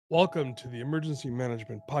Welcome to the Emergency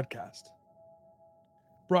Management Podcast,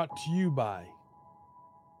 brought to you by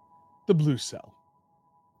the Blue Cell,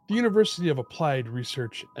 the University of Applied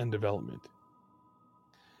Research and Development,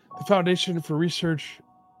 the Foundation for Research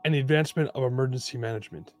and the Advancement of Emergency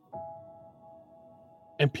Management,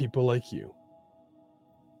 and people like you.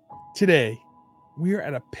 Today, we are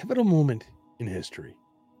at a pivotal moment in history.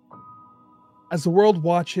 As the world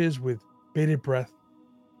watches with bated breath,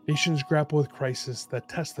 nations grapple with crises that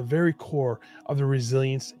test the very core of their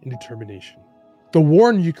resilience and determination. The war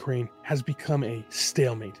in Ukraine has become a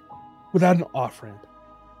stalemate without an off-ramp,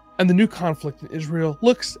 and the new conflict in Israel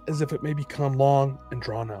looks as if it may become long and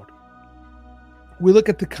drawn out. We look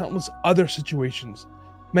at the countless other situations.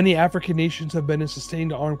 Many African nations have been in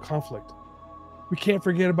sustained armed conflict. We can't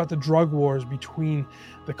forget about the drug wars between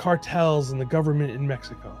the cartels and the government in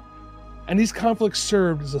Mexico. And these conflicts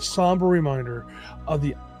served as a somber reminder of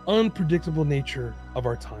the unpredictable nature of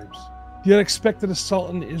our times. The unexpected assault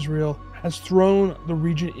in Israel has thrown the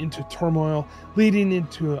region into turmoil, leading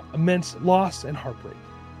into immense loss and heartbreak.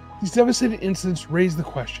 These devastating incidents raise the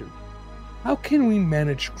question, how can we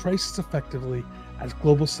manage crisis effectively as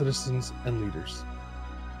global citizens and leaders?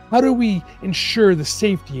 How do we ensure the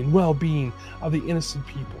safety and well-being of the innocent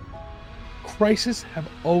people? Crises have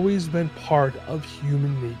always been part of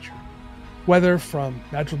human nature, whether from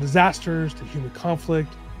natural disasters to human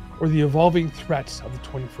conflict or the evolving threats of the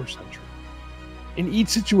 21st century. In each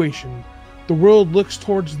situation, the world looks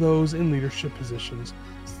towards those in leadership positions,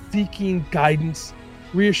 seeking guidance,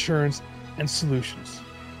 reassurance, and solutions.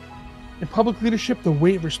 In public leadership, the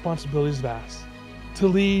weight of responsibility is vast. To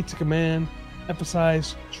lead, to command,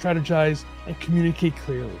 emphasize, strategize, and communicate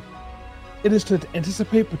clearly. It is to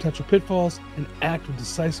anticipate potential pitfalls and act with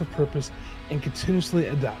decisive purpose and continuously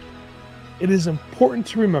adapt. It is important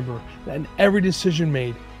to remember that in every decision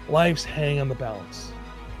made, lives hang on the balance.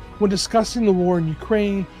 When discussing the war in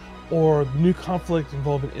Ukraine or the new conflict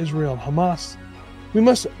involving Israel and Hamas, we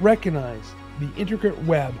must recognize the intricate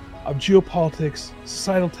web of geopolitics,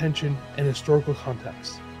 societal tension, and historical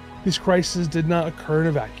context. These crises did not occur in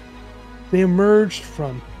a vacuum. They emerged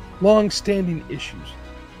from long-standing issues,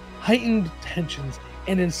 heightened tensions,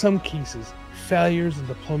 and in some cases, failures in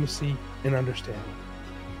diplomacy and understanding.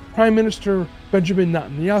 Prime Minister Benjamin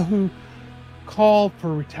Netanyahu call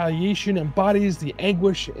for retaliation embodies the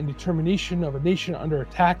anguish and determination of a nation under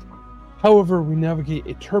attack. However, we navigate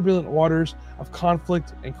a turbulent waters of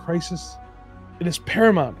conflict and crisis. It is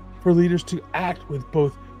paramount for leaders to act with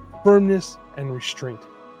both firmness and restraint.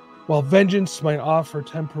 While vengeance might offer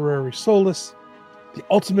temporary solace, the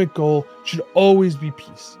ultimate goal should always be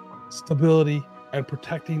peace, stability, and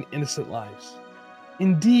protecting innocent lives.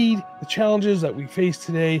 Indeed, the challenges that we face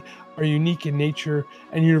today are unique in nature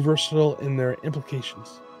and universal in their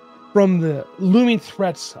implications. From the looming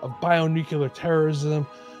threats of bionuclear terrorism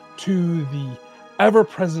to the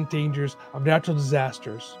ever-present dangers of natural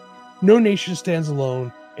disasters, no nation stands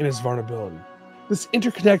alone in its vulnerability. This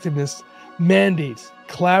interconnectedness mandates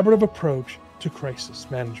a collaborative approach to crisis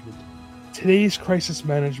management. Today's crisis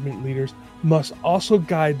management leaders must also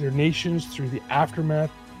guide their nations through the aftermath,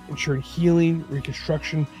 ensuring healing,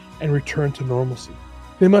 reconstruction, and return to normalcy.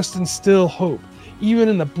 They must instill hope, even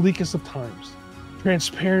in the bleakest of times.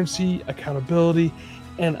 Transparency, accountability,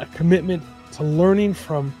 and a commitment to learning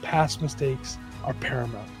from past mistakes are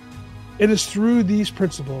paramount. It is through these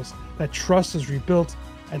principles that trust is rebuilt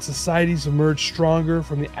and societies emerge stronger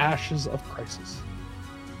from the ashes of crisis.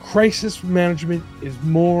 Crisis management is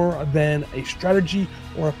more than a strategy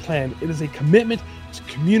or a plan. It is a commitment to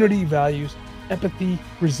community values, empathy,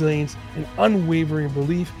 resilience, and unwavering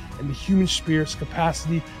belief in the human spirit's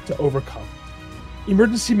capacity to overcome.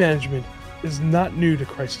 Emergency management is not new to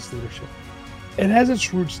crisis leadership. It has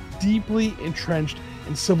its roots deeply entrenched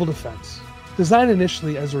in civil defense. Designed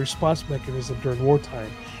initially as a response mechanism during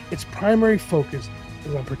wartime, its primary focus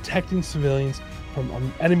is on protecting civilians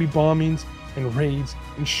from enemy bombings and raids,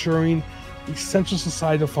 ensuring essential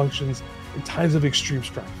societal functions in times of extreme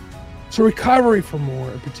strife. So recovery from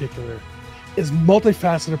war in particular is a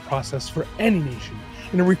multifaceted process for any nation,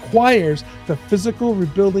 and it requires the physical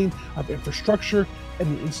rebuilding of infrastructure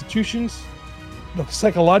and the institutions, the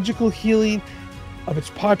psychological healing of its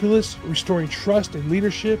populace, restoring trust in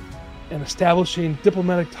leadership, and establishing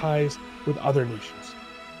diplomatic ties with other nations.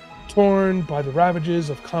 Torn by the ravages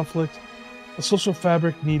of conflict, the social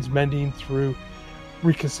fabric needs mending through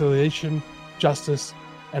reconciliation, justice,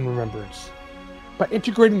 and remembrance. By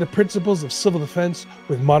integrating the principles of civil defense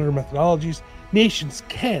with modern methodologies, nations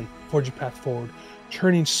can forge a path forward,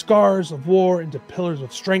 turning scars of war into pillars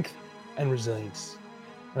of strength and resilience.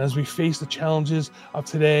 And as we face the challenges of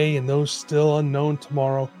today and those still unknown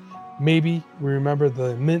tomorrow, maybe we remember the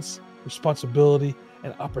immense responsibility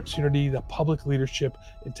and opportunity that public leadership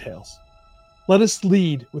entails. Let us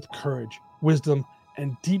lead with courage, wisdom,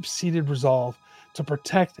 and deep-seated resolve to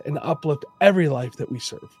protect and uplift every life that we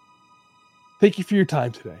serve. Thank you for your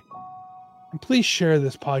time today. And please share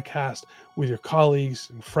this podcast with your colleagues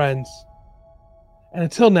and friends. And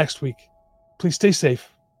until next week, please stay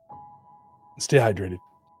safe and stay hydrated.